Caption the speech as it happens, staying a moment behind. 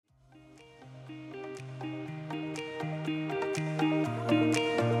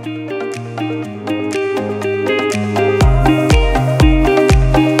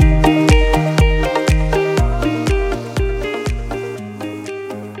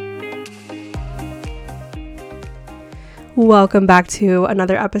Welcome back to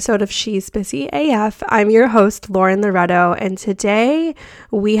another episode of She's Busy AF. I'm your host, Lauren Loretto, and today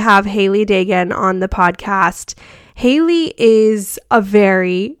we have Haley Dagan on the podcast. Haley is a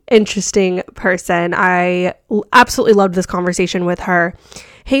very interesting person. I absolutely loved this conversation with her.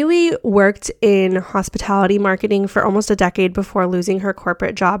 Haley worked in hospitality marketing for almost a decade before losing her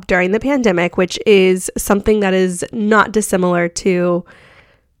corporate job during the pandemic, which is something that is not dissimilar to,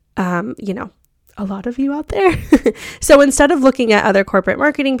 a lot of you out there. So instead of looking at other corporate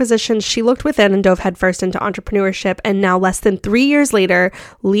marketing positions, she looked within and dove headfirst into entrepreneurship. And now, less than 3 years later,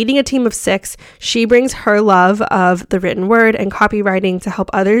 leading a team of 6, she brings her love of the written word and copywriting to help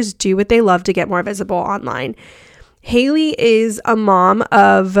others do what they love to get more visible online. Haley is a mom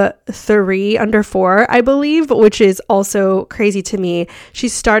of 3 under 4, I believe, which is also crazy to me. She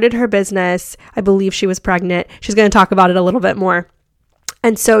started her business. I believe she was pregnant. She's going to talk about it a little bit more.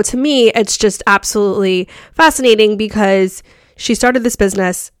 And so to me, it's just absolutely fascinating because she started this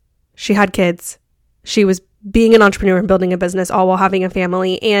business, she had kids, she was being an entrepreneur and building a business all while having a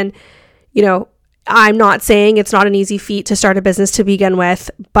family. And, I'm not saying it's not an easy feat to start a business to begin with,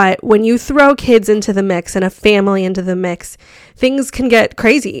 but when you throw kids into the mix and a family into the mix, things can get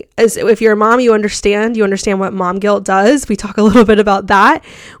crazy. As if you're a mom, you understand what mom guilt does. We talk a little bit about that.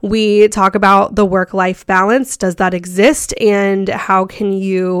 We talk about the work-life balance. Does that exist? And how can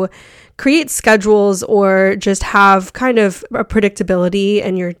you create schedules or just have kind of a predictability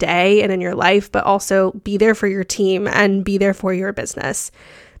in your day and in your life, but also be there for your team and be there for your business.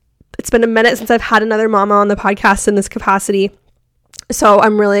 It's been a minute since I've had another mama on the podcast in this capacity. So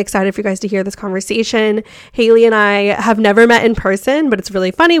I'm really excited for you guys to hear this conversation. Haley and I have never met in person, but it's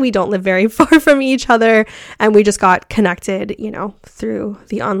really funny. We don't live very far from each other, and we just got connected, through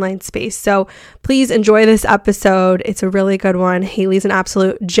the online space. So please enjoy this episode. It's a really good one. Haley's an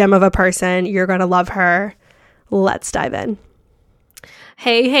absolute gem of a person. You're going to love her. Let's dive in.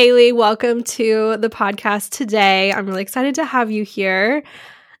 Hey, Haley, welcome to the podcast today. I'm really excited to have you here.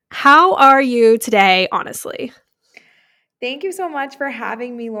 How are you today, honestly? Thank you so much for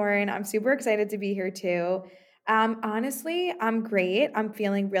having me, Lauren. I'm super excited to be here too. Honestly, I'm great. I'm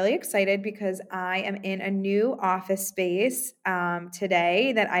feeling really excited because I am in a new office space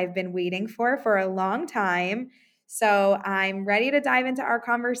today that I've been waiting for a long time. So I'm ready to dive into our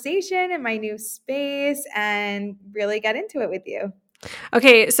conversation in my new space and really get into it with you.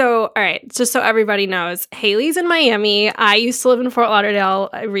 Okay, so, all right, just so everybody knows, Haley's in Miami. I used to live in Fort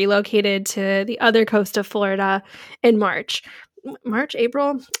Lauderdale. I relocated to the other coast of Florida in March,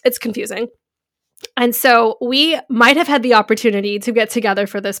 April? It's confusing. And so we might have had the opportunity to get together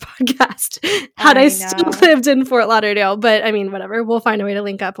for this podcast had I still lived in Fort Lauderdale. But I mean, whatever. We'll find a way to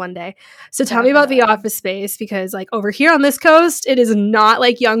link up one day. So tell me about the office space, because over here on this coast, it is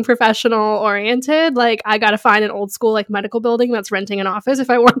not young professional oriented. I got to find an old school medical building that's renting an office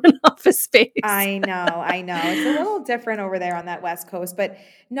if I want an office space. I know. It's a little different over there on that West Coast. But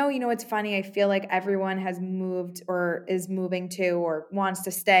no, it's funny. I feel like everyone has moved or is moving to or wants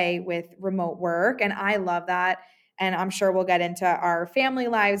to stay with remote work. And I love that. And I'm sure we'll get into our family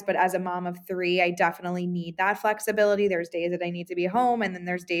lives. But as a mom of 3, I definitely need that flexibility. There's days that I need to be home. And then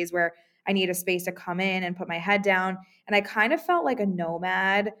there's days where I need a space to come in and put my head down. And I kind of felt like a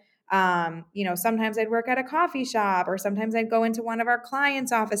nomad. Sometimes I'd work at a coffee shop, or sometimes I'd go into one of our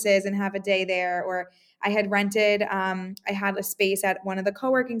clients' offices and have a day there. Or I had rented, I had a space at one of the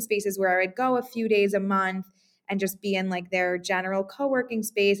co-working spaces where I would go a few days a month and just be in their general co-working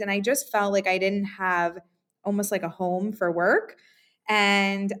space. And I just felt like I didn't have almost a home for work.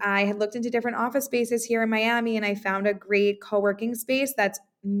 And I had looked into different office spaces here in Miami, and I found a great co-working space that's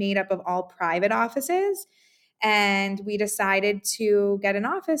made up of all private offices. And we decided to get an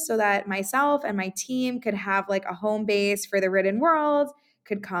office so that myself and my team could have a home base for the written world,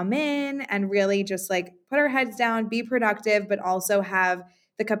 could come in and really just put our heads down, be productive, but also have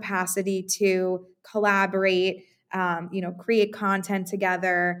the capacity to collaborate, create content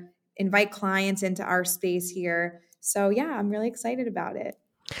together, invite clients into our space here. So yeah, I'm really excited about it.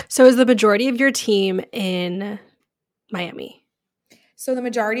 So is the majority of your team in Miami? So the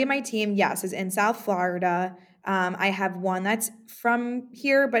majority of my team, yes, is in South Florida. I have one that's from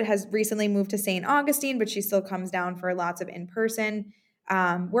here, but has recently moved to St. Augustine, but she still comes down for lots of in-person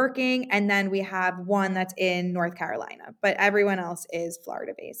working. And then we have one that's in North Carolina, but everyone else is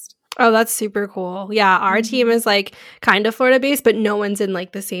Florida-based. Oh, that's super cool. Yeah, our team is kind of Florida-based, but no one's in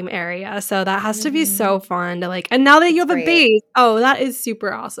the same area. So that has to be so fun to and now that you have a base, oh, that is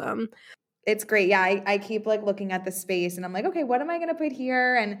super awesome. It's great. Yeah, I keep like looking at the space and I'm like, okay, what am I going to put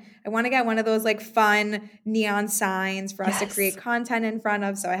here? And I want to get one of those like fun neon signs for us to create Yes. content in front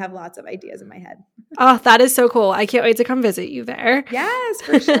of. So I have lots of ideas in my head. Oh, that is so cool. I can't wait to come visit you there. Yes,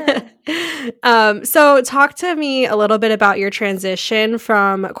 for sure. So talk to me a little bit about your transition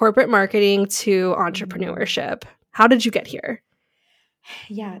from corporate marketing to entrepreneurship. How did you get here?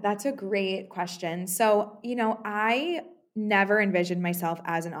 Yeah, that's a great question. So, I never envisioned myself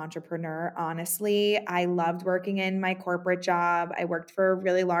as an entrepreneur, honestly. I loved working in my corporate job. I worked for a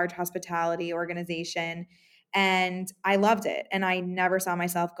really large hospitality organization and I loved it. And I never saw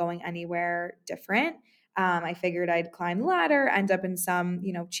myself going anywhere different. I figured I'd climb the ladder, end up in some,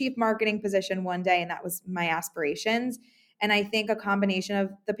 chief marketing position one day, and that was my aspirations. And I think a combination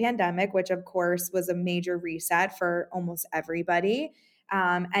of the pandemic, which of course was a major reset for almost everybody,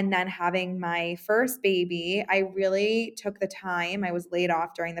 and then having my first baby, I really took the time. I was laid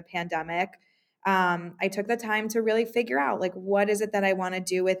off during the pandemic. I took the time to really figure out like what is it that I want to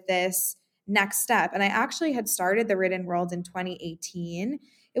do with this next step. And I actually had started the Written World in 2018.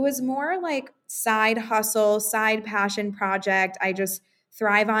 It was more like side hustle, side passion project. I just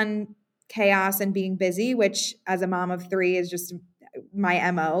thrive on chaos and being busy, which as a mom of three is just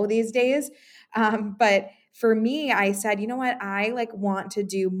my MO these days. But for me, I said, you know what, I like want to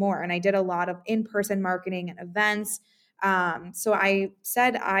do more. And I did a lot of in-person marketing and events. So I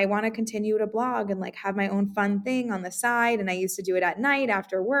said, I want to continue to blog and like have my own fun thing on the side. And I used to do it at night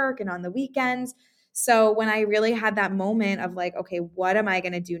after work and on the weekends. So when I really had that moment of like, okay, what am I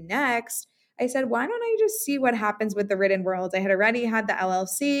going to do next? I said, why don't I just see what happens with the Written World? I had already had the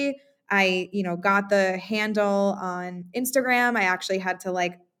LLC. I, got the handle on Instagram. I actually had to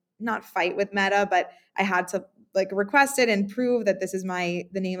like not fight with Meta, but I had to like request it and prove that this is the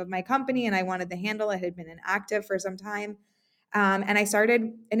name of my company and I wanted the handle. It had been inactive for some time. And I started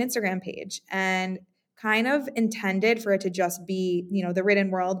an Instagram page and kind of intended for it to just be, the Written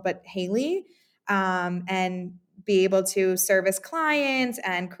World, but Haley, and be able to service clients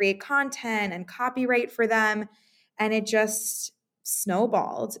and create content and copyright for them. And it just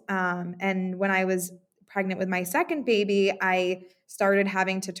snowballed. And when I was pregnant with my second baby, I started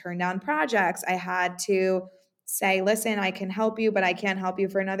having to turn down projects. I had to say, listen, I can help you, but I can't help you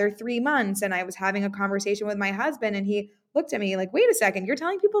for another 3 months. And I was having a conversation with my husband and he looked at me like, wait a second, you're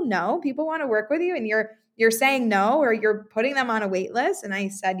telling people no, people want to work with you and you're saying no, or you're putting them on a wait list. And I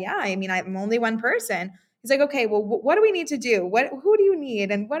said, yeah, I mean, I'm only one person. He's like, okay, well, what do we need to do? Who do you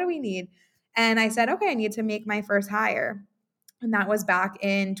need? And what do we need? And I said, okay, I need to make my first hire. And that was back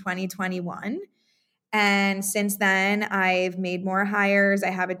in 2021. And since then, I've made more hires.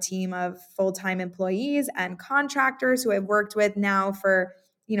 I have a team of full-time employees and contractors who I've worked with now for,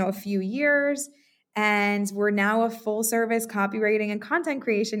 a few years. And we're now a full-service copywriting and content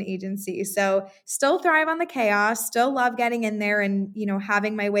creation agency. So still thrive on the chaos, still love getting in there and,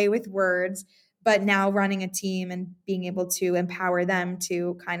 having my way with words, but now running a team and being able to empower them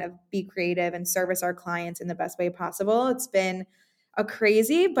to kind of be creative and service our clients in the best way possible. It's been a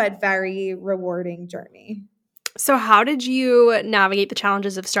crazy but very rewarding journey. So how did you navigate the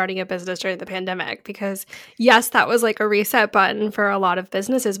challenges of starting a business during the pandemic? Because yes, that was like a reset button for a lot of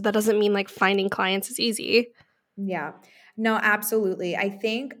businesses, but that doesn't mean like finding clients is easy. Yeah. No, absolutely. I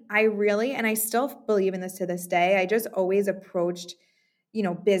think I really, and I still believe in this to this day, I just always approached,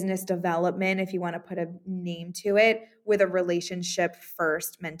 business development, if you want to put a name to it, with a relationship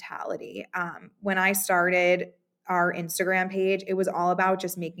first mentality. When I started our Instagram page, it was all about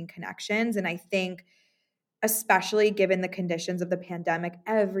just making connections. And I think especially given the conditions of the pandemic,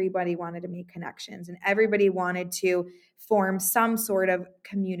 everybody wanted to make connections and everybody wanted to form some sort of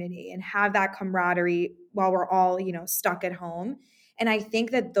community and have that camaraderie while we're all, stuck at home. And I think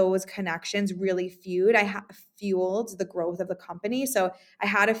that those connections really fueled the growth of the company. So I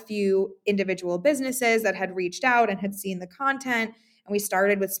had a few individual businesses that had reached out and had seen the content, and we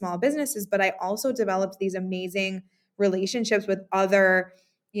started with small businesses, but I also developed these amazing relationships with other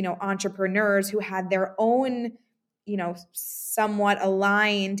entrepreneurs who had their own, somewhat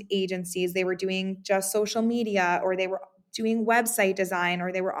aligned agencies. They were doing just social media, or they were doing website design,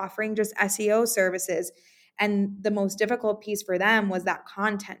 or they were offering just SEO services. And the most difficult piece for them was that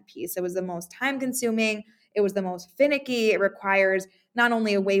content piece. It was the most time consuming. It was the most finicky. It requires not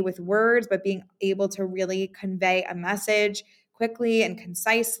only a way with words, but being able to really convey a message quickly and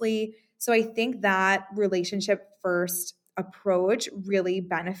concisely. So I think that relationship first approach really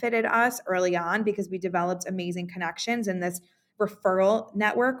benefited us early on because we developed amazing connections and this referral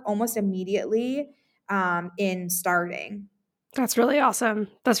network almost immediately in starting. That's really awesome.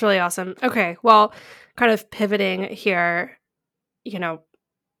 That's really awesome. Okay. Well, kind of pivoting here, you know,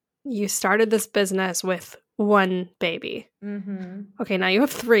 you started this business with one baby. Mm-hmm. Okay, now you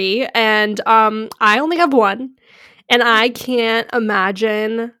have three, and I only have one, and I can't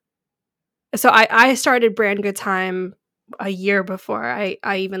imagine. So I started Brand Good Time a year before I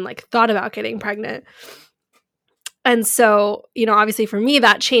even like thought about getting pregnant. And so, obviously for me,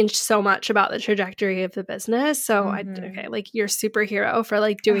 that changed so much about the trajectory of the business. So okay, like you're superhero for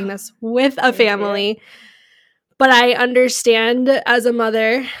like doing this with a family. But I understand as a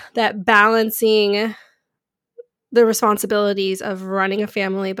mother that balancing the responsibilities of running a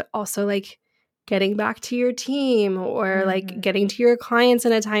family, but also like getting back to your team or like getting to your clients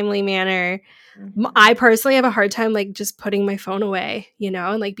in a timely manner. I personally have a hard time like just putting my phone away,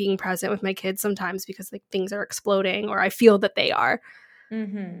 and like being present with my kids sometimes because like things are exploding or I feel that they are,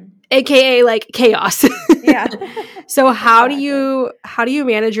 aka like chaos. Yeah. So how do you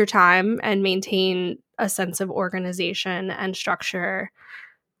manage your time and maintain a sense of organization and structure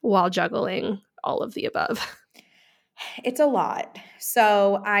while juggling all of the above? It's a lot.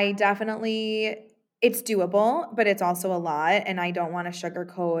 So it's doable, but it's also a lot. And I don't want to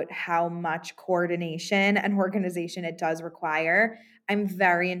sugarcoat how much coordination and organization it does require. I'm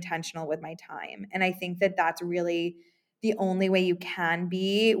very intentional with my time. And I think that that's really the only way you can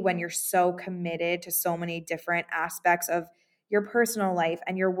be when you're so committed to so many different aspects of your personal life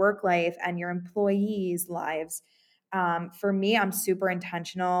and your work life and your employees' lives. For me, I'm super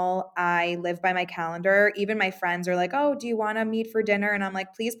intentional. I live by my calendar. Even my friends are like, "Oh, do you want to meet for dinner?" And I'm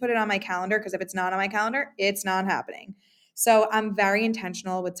like, "Please put it on my calendar because if it's not on my calendar, it's not happening." So I'm very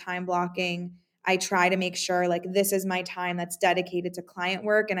intentional with time blocking. I try to make sure like this is my time that's dedicated to client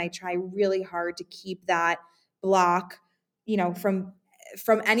work, and I try really hard to keep that block,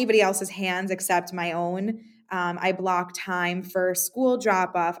 from anybody else's hands except my own. I block time for school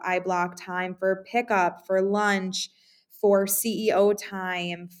drop off. I block time for pickup, for lunch, for CEO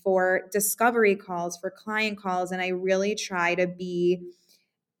time, for discovery calls, for client calls. And I really try to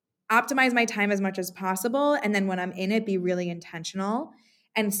optimize my time as much as possible. And then when I'm in it, be really intentional.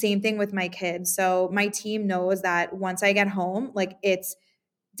 And same thing with my kids. So my team knows that once I get home, like it's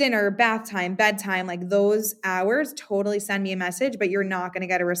dinner, bath time, bedtime, like those hours, totally send me a message, but you're not going to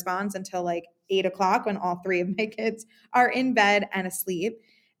get a response until like 8 o'clock when all three of my kids are in bed and asleep.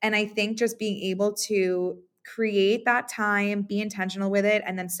 And I think just being able to create that time, be intentional with it,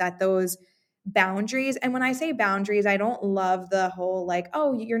 and then set those boundaries. And when I say boundaries, I don't love the whole like,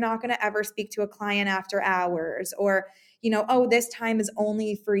 oh, you're not going to ever speak to a client after hours, or, oh, this time is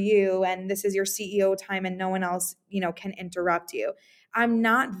only for you and this is your CEO time and no one else, can interrupt you. I'm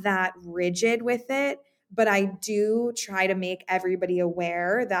not that rigid with it, but I do try to make everybody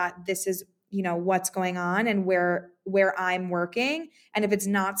aware that this is, what's going on and where I'm working. And if it's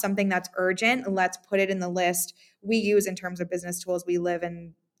not something that's urgent, let's put it in the list we use in terms of business tools. We live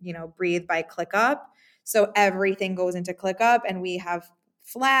and, breathe by ClickUp. So everything goes into ClickUp, and we have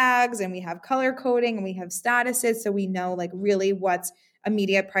flags and we have color coding and we have statuses. So we know like really what's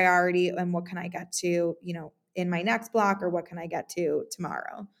immediate priority and what can I get to, in my next block, or what can I get to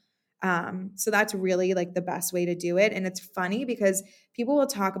tomorrow. So that's really like the best way to do it. And it's funny because people will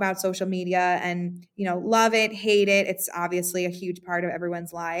talk about social media and, love it, hate it. It's obviously a huge part of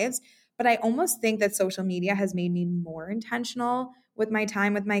everyone's lives. But I almost think that social media has made me more intentional with my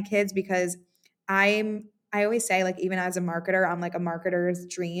time with my kids, because I always say, like, even as a marketer, I'm like a marketer's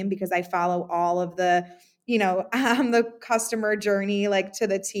dream because I follow all of the, the customer journey like to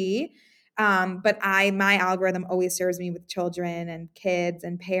the T. But my algorithm always serves me with children and kids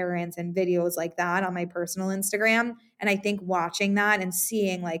and parents and videos like that on my personal Instagram. And I think watching that and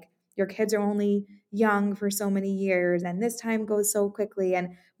seeing like your kids are only young for so many years and this time goes so quickly. And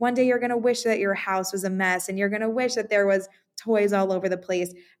one day you're going to wish that your house was a mess and you're going to wish that there was toys all over the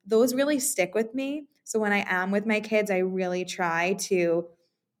place. Those really stick with me. So when I am with my kids, I really try to,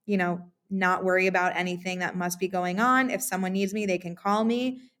 not worry about anything that must be going on. If someone needs me, they can call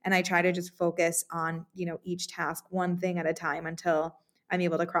me. And I try to just focus on, each task one thing at a time until I'm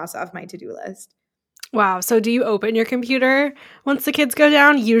able to cross off my to-do list. Wow. So do you open your computer once the kids go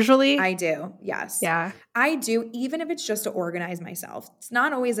down? Usually? I do. Yes. Yeah. I do, even if it's just to organize myself. It's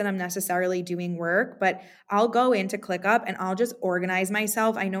not always that I'm necessarily doing work, but I'll go into ClickUp and I'll just organize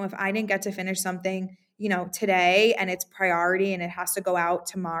myself. I know if I didn't get to finish something, today and it's priority and it has to go out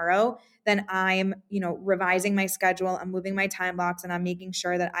tomorrow, then I'm, revising my schedule, I'm moving my time blocks, and I'm making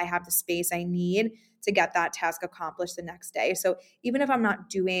sure that I have the space I need to get that task accomplished the next day. So even if I'm not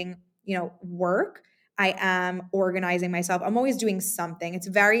doing, work, I am organizing myself. I'm always doing something. It's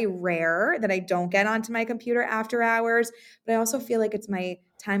very rare that I don't get onto my computer after hours, but I also feel like it's my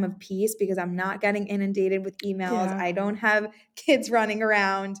time of peace because I'm not getting inundated with emails. Yeah. I don't have kids running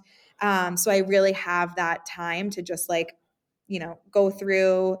around. So I really have that time to just like, go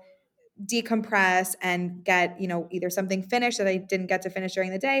through, decompress, and get, either something finished that I didn't get to finish during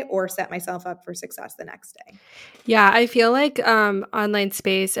the day or set myself up for success the next day. Yeah, I feel like online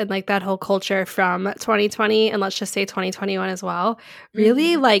space and like that whole culture from 2020 and let's just say 2021 as well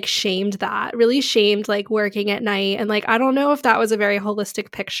really like really shamed like working at night. And like I don't know if that was a very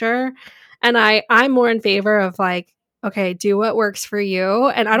holistic picture. And I'm more in favor of like, okay, do what works for you.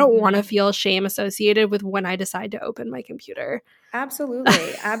 And I don't want to feel shame associated with when I decide to open my computer.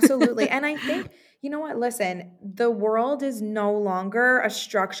 Absolutely. Absolutely. And I think, you know what? Listen, the world is no longer a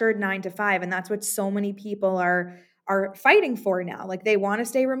structured 9 to 5. And that's what so many people are fighting for now. Like they want to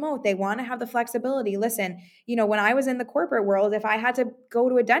stay remote. They want to have the flexibility. Listen, when I was in the corporate world, if I had to go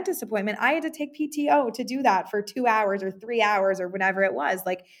to a dentist appointment, I had to take PTO to do that for 2 hours or 3 hours or whatever it was.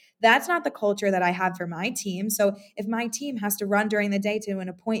 Like that's not the culture that I have for my team. So if my team has to run during the day to an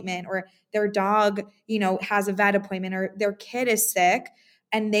appointment, or their dog, has a vet appointment, or their kid is sick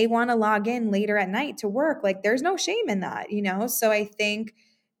and they want to log in later at night to work, like there's no shame in that, So I think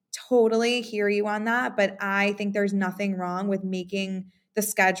totally hear you on that, but I think there's nothing wrong with making the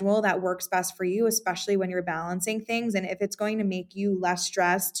schedule that works best for you, especially when you're balancing things. And if it's going to make you less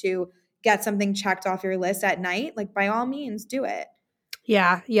stressed to get something checked off your list at night, like by all means do it.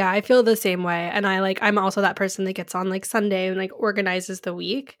 Yeah, I feel the same way. And I'm also that person that gets on like Sunday and like organizes the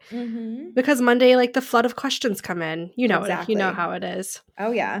week. Because Monday, like the flood of questions come in. You know Exactly. you know how it is.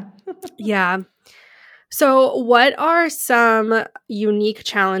 Oh yeah. Yeah. So what are some unique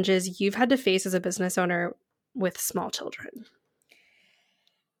challenges you've had to face as a business owner with small children?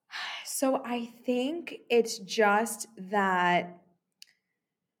 So I think it's just that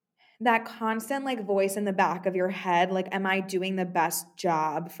constant like voice in the back of your head, like, am I doing the best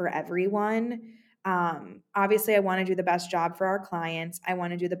job for everyone? Obviously I want to do the best job for our clients. I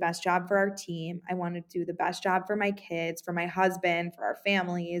want to do the best job for our team. I want to do the best job for my kids, for my husband, for our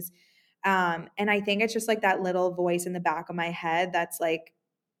families. And I think it's just like that little voice in the back of my head that's like,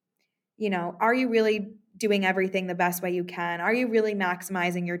 are you really doing everything the best way you can? Are you really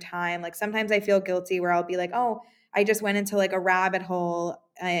maximizing your time? Like sometimes I feel guilty where I'll be like, oh, I just went into like a rabbit hole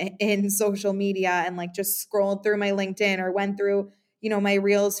in social media and like just scrolled through my LinkedIn or went through, my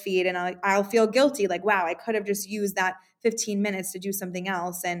Reels feed, and I'll feel guilty like, wow, I could have just used that 15 minutes to do something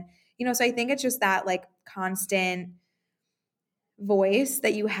else. And, so I think it's just that like constant voice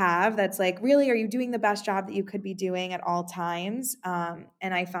that you have that's like, really, are you doing the best job that you could be doing at all times? And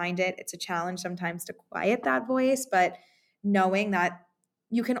I find it's a challenge sometimes to quiet that voice, but knowing that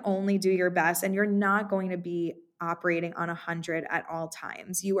you can only do your best and you're not going to be operating on 100 at all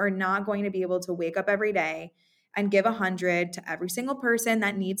times. You are not going to be able to wake up every day and give 100 to every single person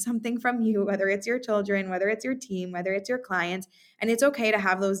that needs something from you, whether it's your children, whether it's your team, whether it's your clients. And it's okay to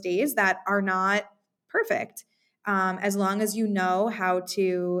have those days that are not perfect. As long as you know how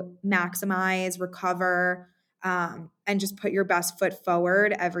to maximize, recover, and just put your best foot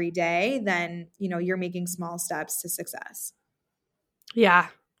forward every day, then, you're making small steps to success. Yeah.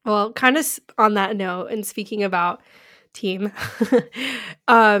 Well, kind of on that note, and speaking about team,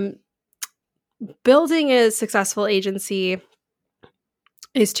 building a successful agency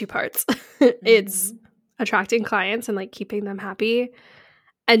is two parts. It's attracting clients and like keeping them happy,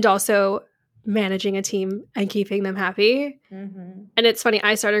 and also managing a team and keeping them happy. And it's funny,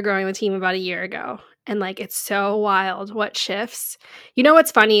 I started growing the team about a year ago, and like it's so wild what shifts.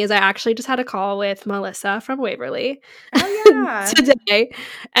 What's funny is I actually just had a call with Melissa from Waverly today,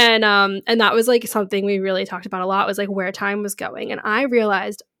 and that was like something we really talked about a lot, was like where time was going. And I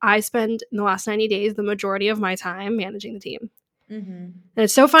realized I spend in the last 90 days the majority of my time managing the team. And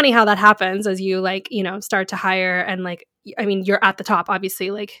it's so funny how that happens as you like, start to hire, and like, I mean, you're at the top,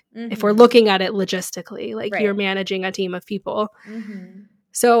 obviously, like if we're looking at it logistically, like you're managing a team of people.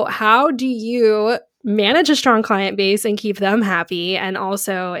 So how do you manage a strong client base and keep them happy and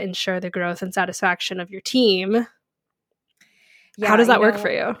also ensure the growth and satisfaction of your team? Yeah, how does that work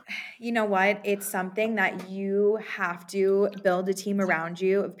for you? You know what? It's something that you have to build a team around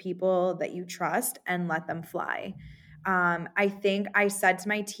you of people that you trust and let them fly. I think I said to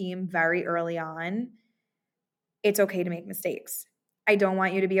my team very early on, it's okay to make mistakes. I don't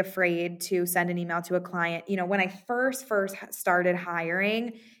want you to be afraid to send an email to a client. When I first started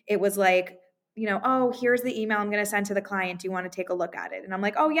hiring, it was like, oh, here's the email I'm going to send to the client. Do you want to take a look at it? And I'm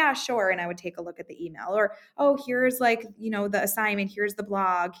like, oh yeah, sure. And I would take a look at the email. Or, oh, here's like, the assignment, here's the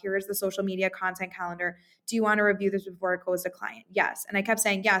blog, here's the social media content calendar. Do you want to review this before it goes to client? Yes. And I kept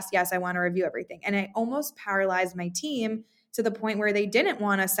saying, yes, I want to review everything. And I almost paralyzed my team to the point where they didn't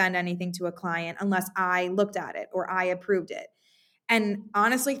want to send anything to a client unless I looked at it or I approved it. And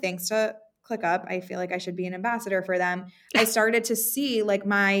honestly, thanks to ClickUp, I feel like I should be an ambassador for them. I started to see like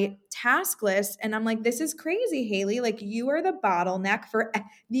my task list and I'm like, this is crazy, Haley. Like you are the bottleneck for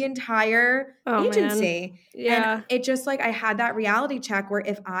the entire agency. Man. Yeah. And it just like, I had that reality check where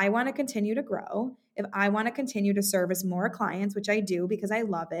if I want to continue to grow, if I want to continue to service more clients, which I do because I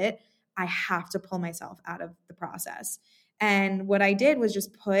love it, I have to pull myself out of the process. And what I did was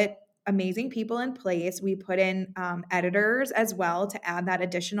just put amazing people in place. We put in editors as well to add that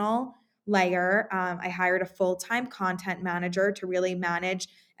additional layer. I hired a full-time content manager to really manage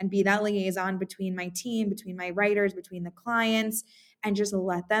and be that liaison between my team, between my writers, between the clients, and just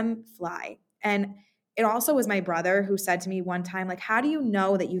let them fly. And it also was my brother who said to me one time, like, how do you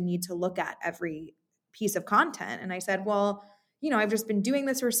know that you need to look at every piece of content? And I said, well, I've just been doing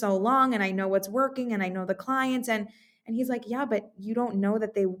this for so long and I know what's working and I know the clients. And he's like, yeah, but you don't know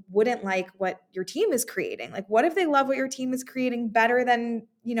that they wouldn't like what your team is creating. Like, what if they love what your team is creating better than,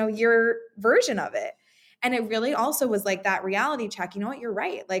 your version of it? And it really also was like that reality check. You know what? You're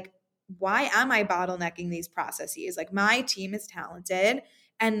right. Like, why am I bottlenecking these processes? Like, my team is talented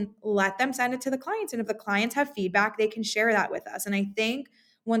and let them send it to the clients. And if the clients have feedback, they can share that with us. And I think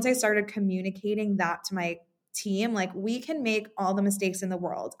once I started communicating that to my team, like, we can make all the mistakes in the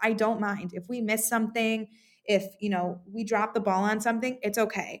world. I don't mind if we miss something. If, we drop the ball on something, it's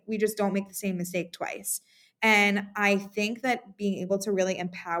okay. We just don't make the same mistake twice. And I think that being able to really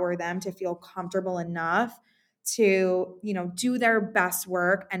empower them to feel comfortable enough to, do their best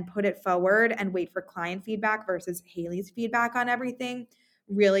work and put it forward and wait for client feedback versus Haley's feedback on everything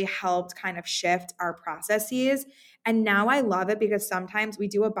really helped kind of shift our processes. And now I love it because sometimes we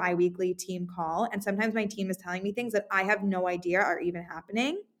do a bi-weekly team call and sometimes my team is telling me things that I have no idea are even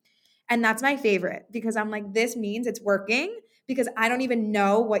happening. And that's my favorite because I'm like, this means it's working because I don't even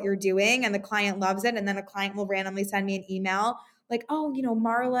know what you're doing and the client loves it. And then a client will randomly send me an email like, oh,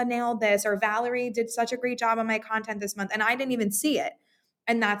 Marla nailed this or Valerie did such a great job on my content this month. And I didn't even see it.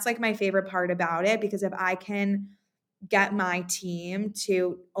 And that's like my favorite part about it because if I can get my team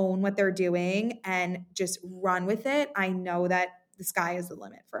to own what they're doing and just run with it, I know that the sky is the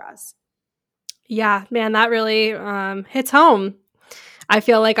limit for us. Yeah, man, that really hits home. I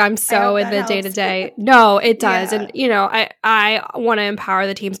feel like I'm so in the day-to-day. No, it does. Yeah. And, I want to empower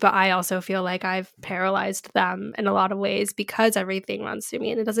the teams, but I also feel like I've paralyzed them in a lot of ways because everything runs through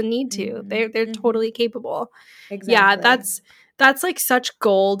me and it doesn't need to. Mm-hmm. They're totally capable. Exactly. Yeah, that's like such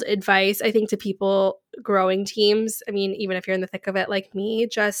gold advice, I think, to people growing teams. I mean, even if you're in the thick of it like me,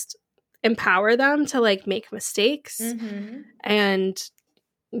 just empower them to like make mistakes and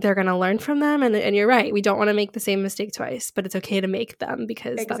they're going to learn from them. And you're right. We don't want to make the same mistake twice, but it's okay to make them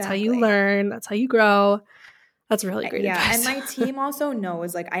because that's how you learn. That's how you grow. That's really great advice. And my team also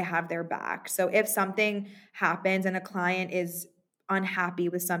knows like I have their back. So if something happens and a client is unhappy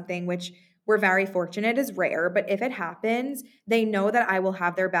with something, which we're very fortunate is rare, but if it happens, they know that I will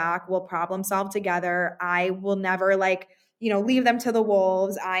have their back. We'll problem solve together. I will never leave them to the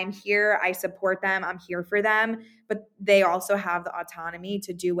wolves. I'm here. I support them. I'm here for them. But they also have the autonomy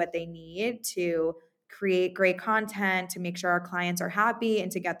to do what they need to create great content, to make sure our clients are happy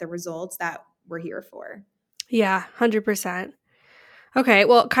and to get the results that we're here for. Yeah, 100%. Okay,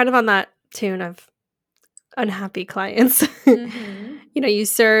 well, kind of on that tune of unhappy clients, you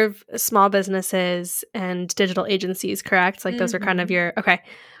serve small businesses and digital agencies, correct? Like those are kind of your, okay.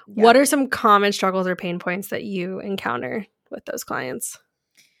 Yeah. What are some common struggles or pain points that you encounter with those clients?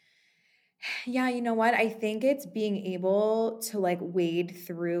 Yeah, you know what? I think it's being able to like wade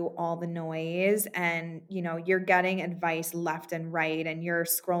through all the noise and, you're getting advice left and right and you're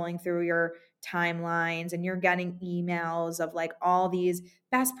scrolling through your timelines and you're getting emails of like all these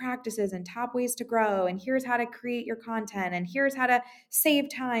best practices and top ways to grow and here's how to create your content and here's how to save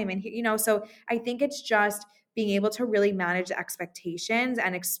time and so I think it's just being able to really manage the expectations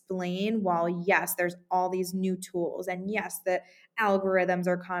and explain while yes, there's all these new tools and yes, the algorithms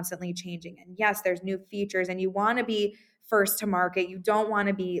are constantly changing and yes, there's new features and you want to be first to market. You don't want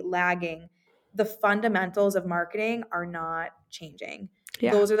to be lagging. The fundamentals of marketing are not changing.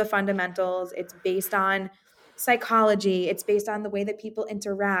 Yeah. Those are the fundamentals. It's based on psychology. It's based on the way that people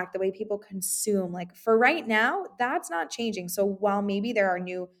interact, the way people consume. Like for right now, that's not changing. So while maybe there are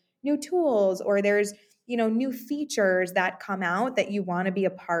new tools or there's, new features that come out that you want to be a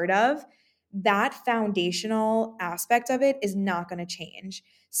part of, that foundational aspect of it is not going to change.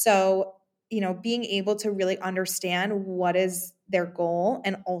 So, being able to really understand what is their goal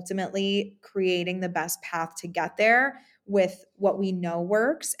and ultimately creating the best path to get there with what we know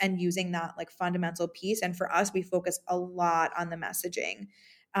works and using that like fundamental piece. And for us, we focus a lot on the messaging.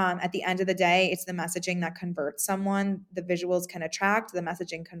 At the end of the day, it's the messaging that converts someone. The visuals can attract, the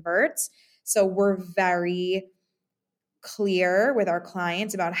messaging converts. So we're very clear with our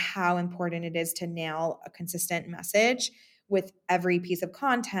clients about how important it is to nail a consistent message with every piece of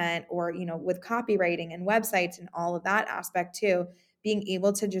content, or with copywriting and websites and all of that aspect too. Being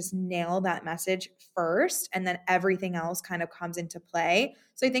able to just nail that message first, and then everything else kind of comes into play.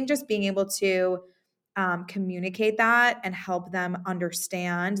 So I think just being able to communicate that and help them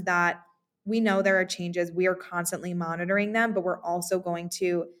understand that we know there are changes, we are constantly monitoring them, but we're also going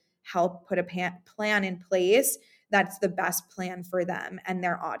to help put a plan in place that's the best plan for them and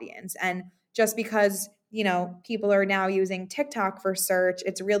their audience. And just because, people are now using TikTok for search,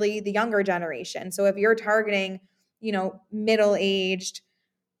 it's really the younger generation. So if you're targeting, middle-aged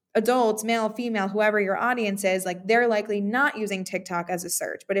adults, male, female, whoever your audience is, like they're likely not using TikTok as a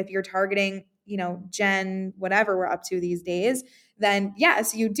search. But if you're targeting, Gen, whatever we're up to these days, then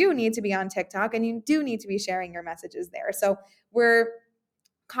yes, you do need to be on TikTok and you do need to be sharing your messages there. So we're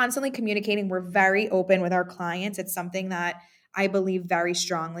constantly communicating. We're very open with our clients. It's something that I believe very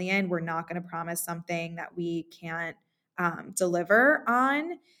strongly in. We're not going to promise something that we can't deliver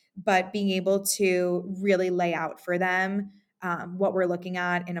on, but being able to really lay out for them what we're looking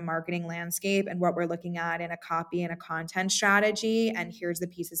at in a marketing landscape and what we're looking at in a copy and a content strategy. And here's the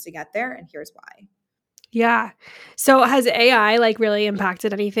pieces to get there, and here's why. Yeah. So has AI like really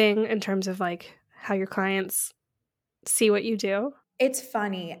impacted anything in terms of like how your clients see what you do? It's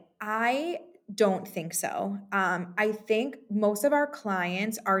funny. I don't think so. I think most of our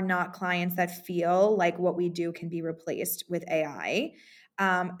clients are not clients that feel like what we do can be replaced with AI.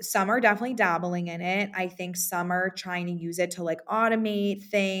 Some are definitely dabbling in it. I think some are trying to use it to like automate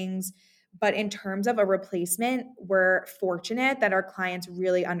things. But in terms of a replacement, we're fortunate that our clients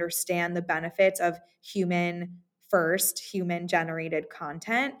really understand the benefits of human first, human generated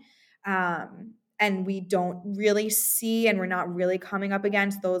content. And we don't really see, and we're not really coming up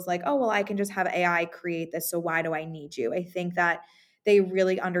against those like, oh, well, I can just have AI create this, so why do I need you? I think that they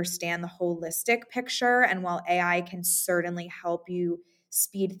really understand the holistic picture. And while AI can certainly help you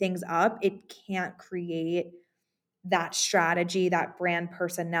speed things up, it can't create that strategy, that brand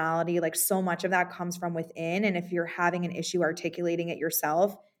personality. Like so much of that comes from within. And if you're having an issue articulating it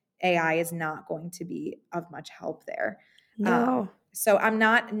yourself, AI is not going to be of much help there. No. So I'm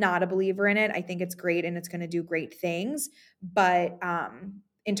not a believer in it. I think it's great and it's going to do great things. But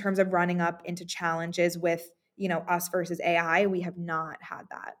in terms of running up into challenges with, us versus AI, we have not had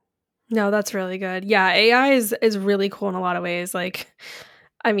that. No, that's really good. Yeah, AI is really cool in a lot of ways. Like,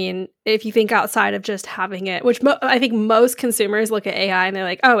 I mean, if you think outside of just having it, which I think most consumers look at AI and they're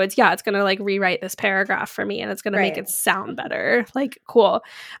like, oh, it's going to like rewrite this paragraph for me and it's going to make it sound better. Like, cool.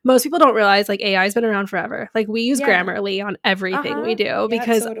 Most people don't realize like AI has been around forever. Like we use Grammarly on everything we do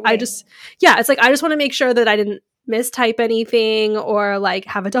because so do I we. just, it's like, I just want to make sure that I didn't mistype anything or like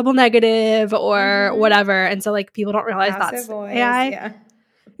have a double negative or whatever. And so like people don't realize Passive that's voice, AI. Yeah.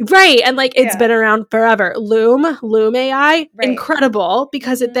 Right. And like it's been around forever. Loom AI, incredible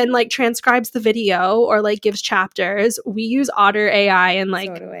because it then like transcribes the video or like gives chapters. We use Otter AI and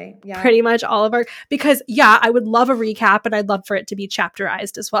like pretty much all of our, because I would love a recap and I'd love for it to be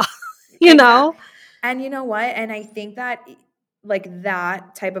chapterized as well. you know? And you know what? And I think that like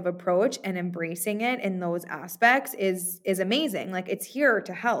that type of approach and embracing it in those aspects is amazing. Like it's here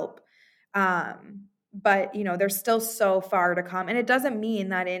to help. But there's still so far to come, and it doesn't mean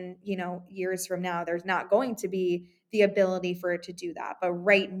that in years from now there's not going to be the ability for it to do that. But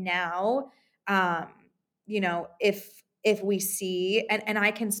right now, if we see, and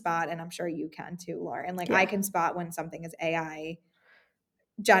I can spot, and I'm sure you can too, Lauren, like I can spot when something is AI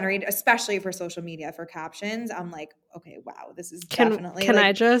generated, especially for social media for captions. I'm like, okay, wow, this is definitely can like,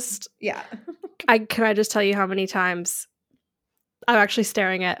 I just can I just tell you how many times I'm actually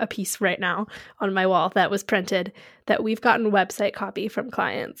staring at a piece right now on my wall that was printed that we've gotten website copy from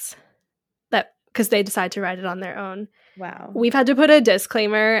clients that because they decide to write it on their own. Wow. We've had to put a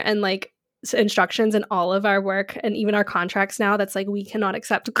disclaimer and like instructions in all of our work and even our contracts now that's like we cannot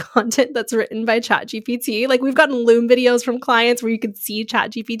accept content that's written by ChatGPT. Like we've gotten Loom videos from clients where you could see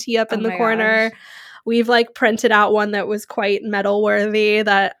ChatGPT up in the corner. Gosh. We've like printed out one that was quite metal worthy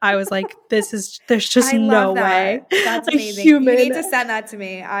that I was like, there's just no way. That's amazing. You need to send that to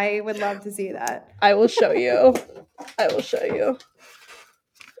me. I would love to see that. I will show you.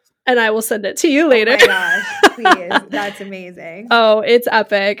 and I will send it to you later. Oh my gosh, please. That's amazing. Oh, it's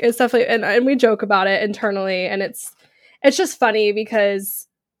epic. It's definitely, and we joke about it internally, and it's just funny because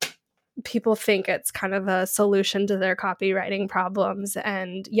people think it's kind of a solution to their copywriting problems.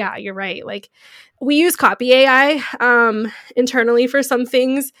 And yeah, you're right. Like, we use copy AI internally for some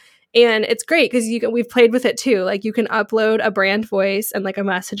things, and it's great because we've played with it too. Like, you can upload a brand voice and like a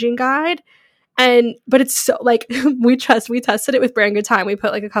messaging guide, but it's so like we tested it with Brand Good Time. We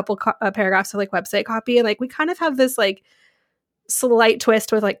put like a couple paragraphs of like website copy, and like we kind of have this like slight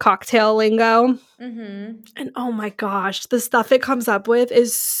twist with like cocktail lingo. And oh my gosh, the stuff it comes up with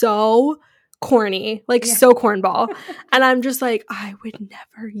is so corny, like so cornball. And I'm just like, I would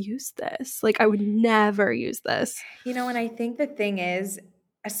never use this. Like, I would never use this. You know, and I think the thing is,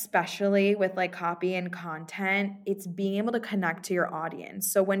 especially with like copy and content, it's being able to connect to your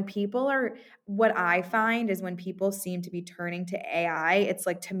audience. So what I find is when people seem to be turning to AI, it's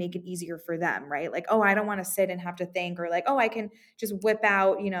like to make it easier for them, right? Like, oh, I don't want to sit and have to think, or like, oh, I can just whip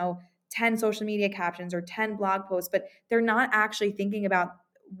out, 10 social media captions or 10 blog posts, but they're not actually thinking about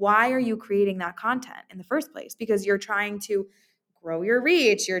why are you creating that content in the first place? Because you're trying to grow your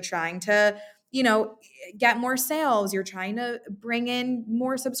reach, you're trying to get more sales, you're trying to bring in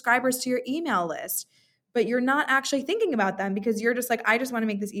more subscribers to your email list, but you're not actually thinking about them because you're just like, I just want to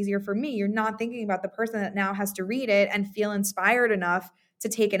make this easier for me. You're not thinking about the person that now has to read it and feel inspired enough to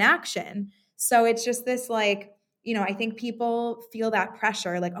take an action. So it's just this like, I think people feel that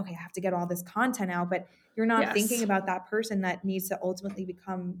pressure, like, okay, I have to get all this content out, but you're not thinking about that person that needs to ultimately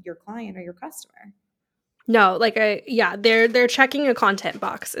become your client or your customer. No, like they're checking a content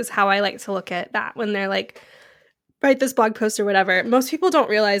box is how I like to look at that when they're like, write this blog post or whatever. Most people don't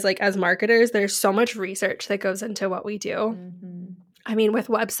realize, like, as marketers, there's so much research that goes into what we do. I mean, with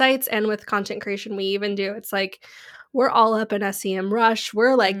websites and with content creation, we even do. It's like we're all up in SEM rush.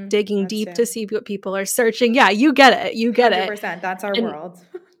 We're like digging deep to see what people are searching. Yeah, you get it. You get 100%. That's our world.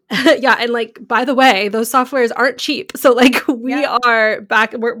 Yeah, and like, by the way, those softwares aren't cheap. So like we are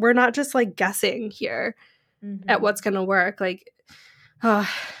back. We're not just like guessing here at what's going to work. Like,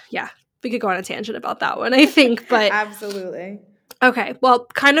 yeah, we could go on a tangent about that one, I think, but absolutely. Okay, well,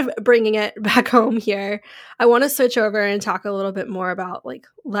 kind of bringing it back home here, I want to switch over and talk a little bit more about like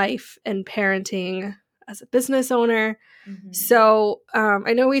life and parenting as a business owner. So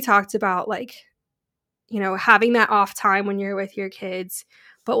I know we talked about like, having that off time when you're with your kids,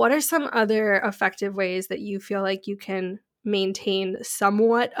 but what are some other effective ways that you feel like you can maintain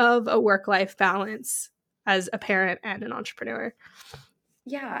somewhat of a work-life balance as a parent and an entrepreneur?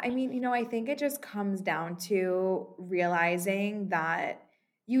 Yeah, I mean, I think it just comes down to realizing that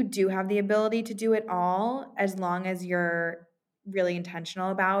you do have the ability to do it all as long as you're really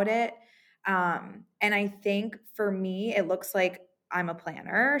intentional about it. And I think for me, it looks like I'm a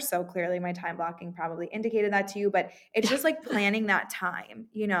planner. So clearly my time blocking probably indicated that to you, but it's just like planning that time,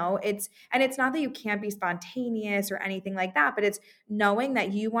 it's not that you can't be spontaneous or anything like that, but it's knowing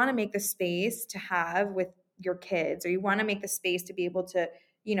that you want to make the space to have with your kids, or you want to make the space to be able to,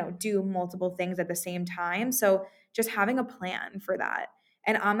 do multiple things at the same time. So just having a plan for that.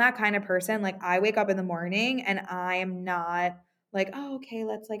 And I'm that kind of person, like I wake up in the morning and I am not like, oh, okay,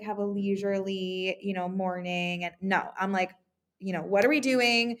 let's like have a leisurely, morning. And no, I'm like, what are we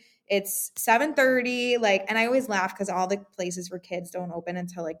doing? It's 7:30. Like, and I always laugh because all the places for kids don't open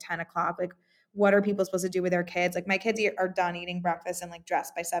until like 10 o'clock. Like, what are people supposed to do with their kids? Like my kids are done eating breakfast and like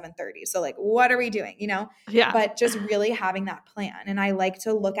dressed by 7:30. So like, what are we doing? Yeah. But just really having that plan. And I like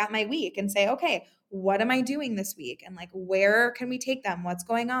to look at my week and say, okay, what am I doing this week? And like, where can we take them? What's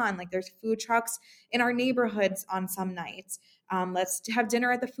going on? Like there's food trucks in our neighborhoods on some nights. Let's have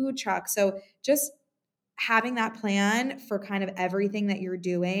dinner at the food truck. So just having that plan for kind of everything that you're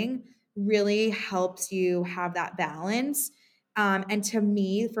doing really helps you have that balance. And to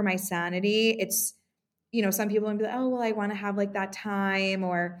me, for my sanity, it's, some people will be like, oh, well, I want to have like that time,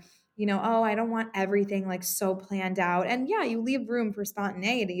 or, oh, I don't want everything like so planned out. And yeah, you leave room for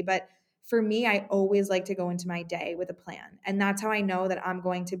spontaneity. But for me, I always like to go into my day with a plan. And that's how I know that I'm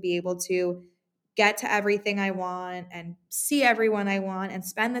going to be able to get to everything I want and see everyone I want and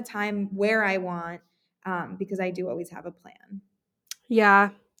spend the time where I want, because I do always have a plan. Yeah.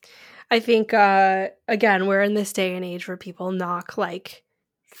 I think, again, we're in this day and age where people knock like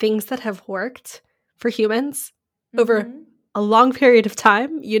things that have worked for humans over a long period of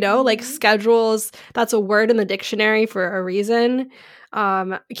time, like schedules. That's a word in the dictionary for a reason.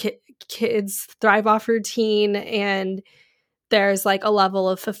 Kids thrive off routine, and there's like a level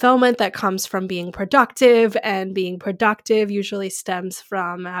of fulfillment that comes from being productive, and being productive usually stems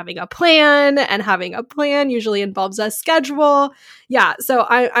from having a plan, and having a plan usually involves a schedule. Yeah, so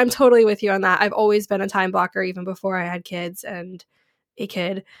I'm totally with you on that. I've always been a time blocker even before I had kids and a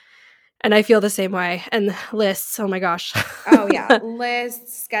kid, and I feel the same way. And lists, oh my gosh. Oh yeah,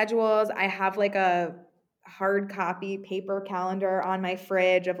 lists, schedules. I have like a hard copy paper calendar on my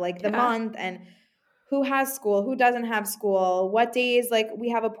fridge of like the Yeah. month and who has school, who doesn't have school, what days like we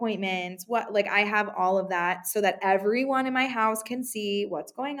have appointments, what like I have all of that so that everyone in my house can see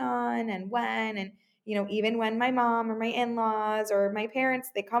what's going on and when. And even when my mom or my in-laws or my parents,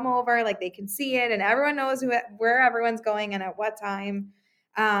 they come over, like they can see it and everyone knows where everyone's going and at what time.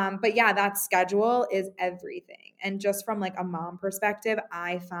 But yeah, that schedule is everything. And just from like a mom perspective,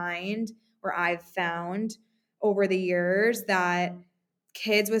 I've found over the years that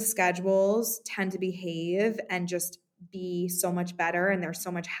kids with schedules tend to behave and just be so much better, and they're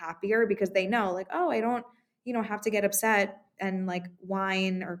so much happier because they know like, oh, I don't have to get upset and like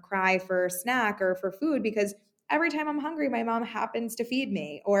whine or cry for a snack or for food because every time I'm hungry my mom happens to feed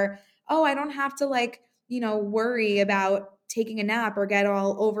me. Or oh, I don't have to like worry about taking a nap or get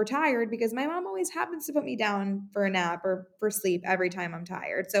all overtired because my mom always happens to put me down for a nap or for sleep every time I'm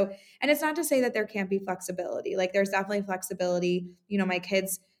tired. So, and it's not to say that there can't be flexibility. Like there's definitely flexibility. My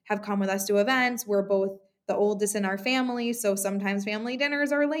kids have come with us to events. We're both the oldest in our family. So sometimes family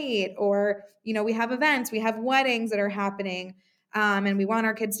dinners are late, or, we have events, we have weddings that are happening. And we want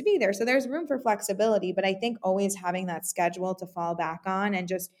our kids to be there. So there's room for flexibility. But I think always having that schedule to fall back on and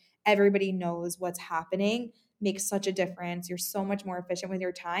just everybody knows what's happening makes such a difference. You're so much more efficient with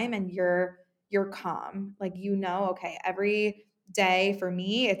your time, and you're calm. Like, okay, every day for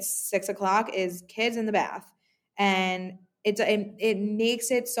me, it's 6:00 is kids in the bath. And it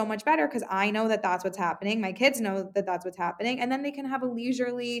makes it so much better because I know that that's what's happening. My kids know that that's what's happening. And then they can have a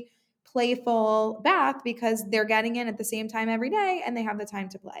leisurely, playful bath because they're getting in at the same time every day and they have the time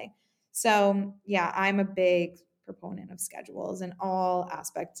to play. So yeah, I'm a big proponent of schedules in all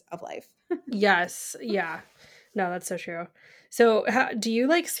aspects of life. Yes. Yeah. No, that's so true. So, do you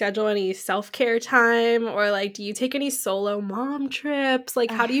like schedule any self-care time, or like do you take any solo mom trips?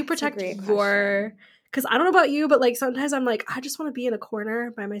 Like, how do you It's a protect great your? question. Because I don't know about you, but like sometimes I'm like, I just want to be in a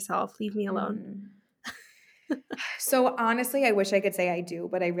corner by myself. Leave me alone. Mhm. So honestly, I wish I could say I do,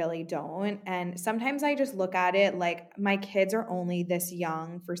 but I really don't. And sometimes I just look at it like my kids are only this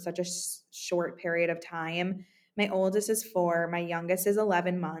young for such a short period of time. My oldest is 4, my youngest is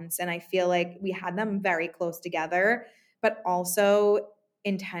 11 months. And I feel like we had them very close together, but also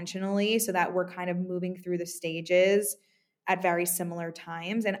intentionally so that we're kind of moving through the stages at very similar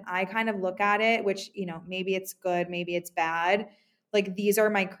times. And I kind of look at it, which, maybe it's good, maybe it's bad, like these are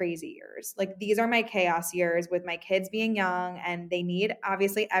my crazy years. Like these are my chaos years with my kids being young and they need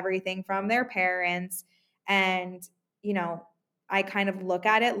obviously everything from their parents. And, I kind of look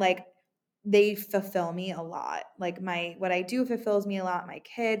at it like they fulfill me a lot. Like what I do fulfills me a lot. My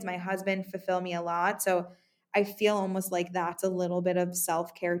kids, my husband fulfill me a lot. So I feel almost like that's a little bit of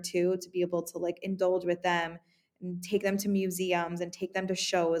self-care too, to be able to like indulge with them and take them to museums and take them to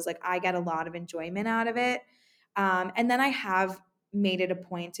shows. Like I get a lot of enjoyment out of it. And then I have made it a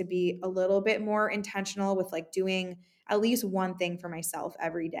point to be a little bit more intentional with like doing at least one thing for myself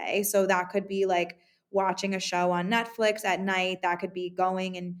every day. So that could be like watching a show on Netflix at night. That could be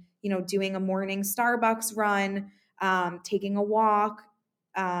going and, doing a morning Starbucks run, taking a walk.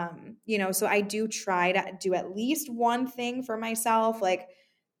 So I do try to do at least one thing for myself, like,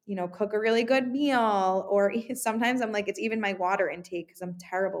 cook a really good meal. Or sometimes I'm like, it's even my water intake because I'm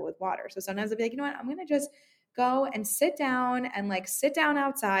terrible with water. So sometimes I'll be like, you know what, I'm going to just go and sit down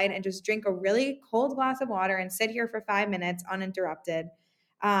outside and just drink a really cold glass of water and sit here for 5 minutes uninterrupted.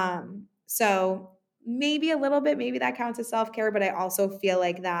 So maybe a little bit, maybe that counts as self-care, but I also feel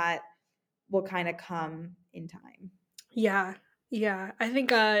like that will kind of come in time. Yeah. Yeah. I think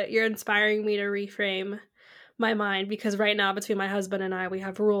you're inspiring me to reframe my mind, because right now between my husband and I, we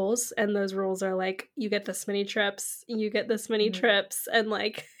have rules, and those rules are like, you get this many trips, you get this many trips, and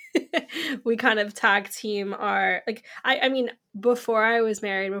like we kind of tag team our like I mean, before I was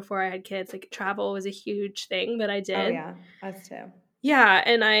married, before I had kids, like travel was a huge thing that I Oh did. yeah, us too. Yeah,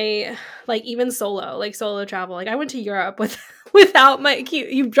 and I like even solo travel. Like I went to Europe without my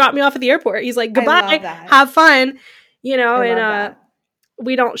you dropped me off at the airport. He's like, I love "Goodbye, that. have fun," I and love that.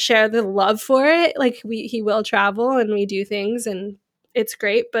 we don't share the love for it. Like he will travel and we do things and it's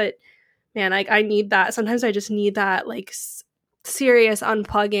great, but man, I need that. Sometimes I just need that like serious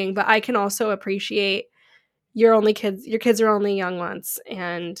unplugging, but I can also appreciate your kids are only young ones,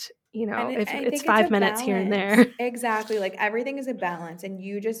 and you know, if I it's think it's a 5 minutes here and balance. there. Exactly. Like everything is a balance and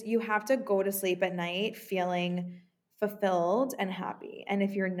you have to go to sleep at night feeling fulfilled and happy. And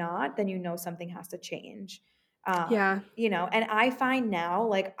if you're not, then you know something has to change. Yeah. And I find now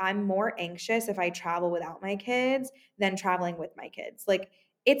like I'm more anxious if I travel without my kids than traveling with my kids. Like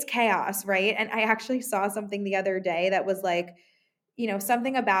it's chaos, right? And I actually saw something the other day that was like,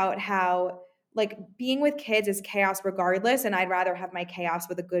 something about how like being with kids is chaos regardless. And I'd rather have my chaos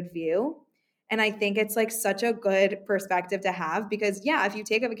with a good view. And I think it's like such a good perspective to have because, yeah, if you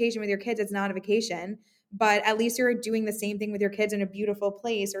take a vacation with your kids, it's not a vacation, but at least you're doing the same thing with your kids in a beautiful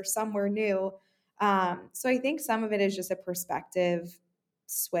place or somewhere new. So I think some of it is just a perspective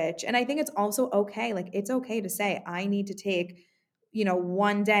switch. And I think it's also okay. Like it's okay to say, I need to take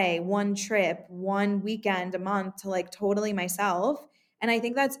one day, one trip, one weekend a month to like totally myself. And I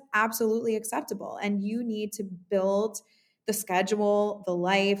think that's absolutely acceptable. And you need to build the schedule, the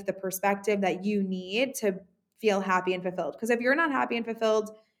life, the perspective that you need to feel happy and fulfilled. Because if you're not happy and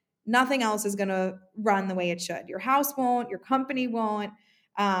fulfilled, nothing else is going to run the way it should. Your house won't, your company won't.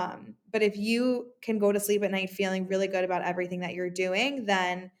 But if you can go to sleep at night feeling really good about everything that you're doing,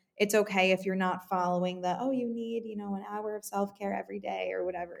 then it's okay if you're not following you need, an hour of self-care every day or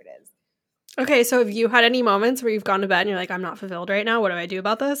whatever it is. Okay, so have you had any moments where you've gone to bed and you're like, I'm not fulfilled right now? What do I do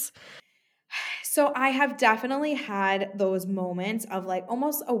about this? So I have definitely had those moments of like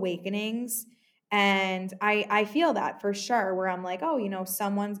almost awakenings. And I feel that for sure, where I'm like, oh,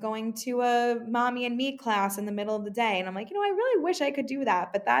 someone's going to a mommy and me class in the middle of the day. And I'm like, I really wish I could do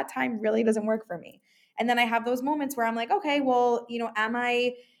that, but that time really doesn't work for me. And then I have those moments where I'm like, okay, well, am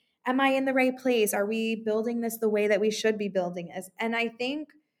I in the right place? Are we building this the way that we should be building it? And I think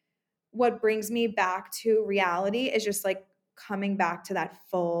what brings me back to reality is just like coming back to that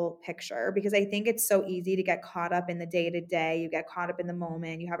full picture because I think it's so easy to get caught up in the day to day. You get caught up in the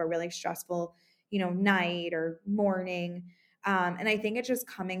moment. You have a really stressful, night or morning. And I think it's just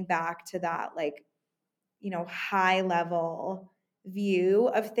coming back to that like high level view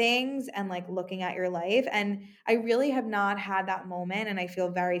of things and like looking at your life. And I really have not had that moment. And I feel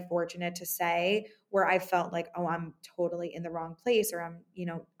very fortunate to say where I felt like, oh, I'm totally in the wrong place or I'm,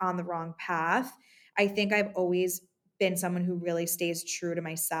 on the wrong path. I think I've always been someone who really stays true to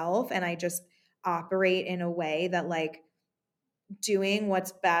myself. And I just operate in a way that like doing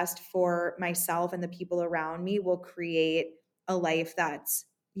what's best for myself and the people around me will create a life that's,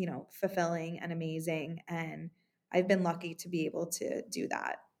 fulfilling and amazing. And I've been lucky to be able to do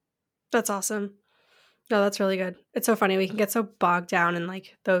that. That's awesome. No, that's really good. It's so funny. We can get so bogged down in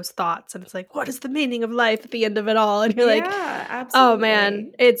like those thoughts and it's like, what is the meaning of life at the end of it all? And you're like, Yeah, oh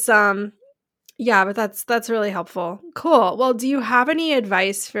man, absolutely. it's yeah, but that's really helpful. Cool. Well, do you have any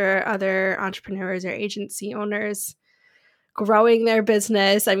advice for other entrepreneurs or agency owners growing their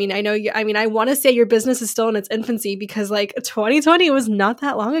business? I mean, I want to say your business is still in its infancy because like 2020 was not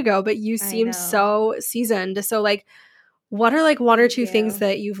that long ago, but you I seem know. so seasoned. So like what are like one or Thank two things you.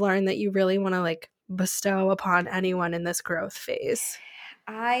 that you've learned that you really want to like bestow upon anyone in this growth phase?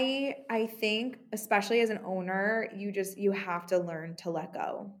 I think especially as an owner, you have to learn to let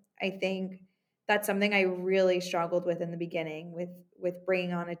go. I think that's something I really struggled with in the beginning with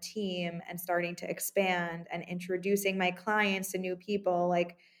bringing on a team and starting to expand and introducing my clients to new people.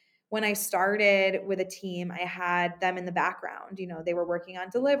 Like when I started with a team, I had them in the background. They were working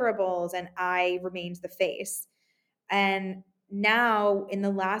on deliverables and I remained the face. And now in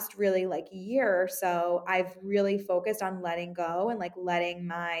the last really like year or so, I've really focused on letting go and like letting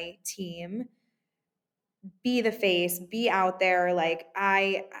my team be the face, be out there. Like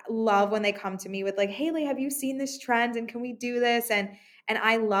I love when they come to me with like, "Haley, have you seen this trend and can we do this?" And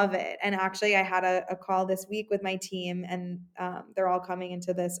I love it. And actually, I had a call this week with my team, and they're all coming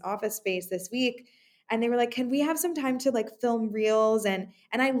into this office space this week. And they were like, "Can we have some time to like film reels?" And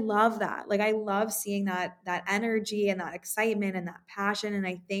I love that. Like I love seeing that energy and that excitement and that passion. And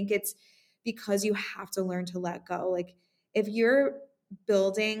I think it's because you have to learn to let go. Like if you're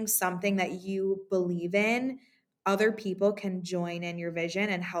building something that you believe in, other people can join in your vision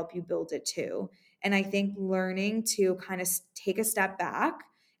and help you build it too. And I think learning to kind of take a step back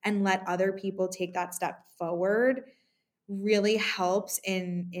and let other people take that step forward really helps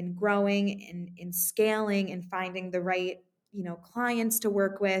in growing, in scaling, and finding the right clients to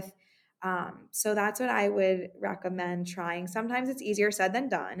work with. So that's what I would recommend trying. Sometimes it's easier said than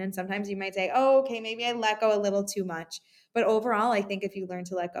done, and sometimes you might say, "Oh, okay, maybe I let go a little too much." But overall, I think if you learn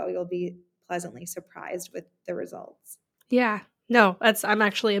to let go, you'll be pleasantly surprised with the results. Yeah. No, I'm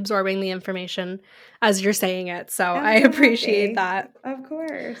actually absorbing the information as you're saying it. So I so appreciate happy. that. Of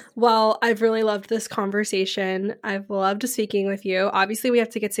course. Well, I've really loved this conversation. I've loved speaking with you. Obviously, we have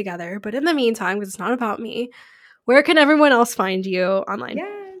to get together, but in the meantime, because it's not about me, where can everyone else find you online?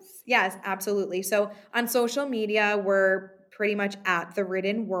 Yes, absolutely. So on social media, we're pretty much at The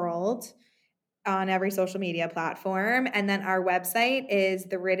Written World on every social media platform. And then our website is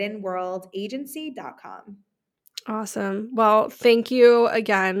thewrittenworldagency.com. Awesome. Well, thank you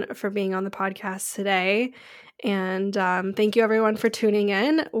again for being on the podcast today. And thank you, everyone, for tuning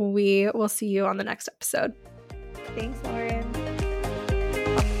in. We will see you on the next episode. Thanks, Lauren.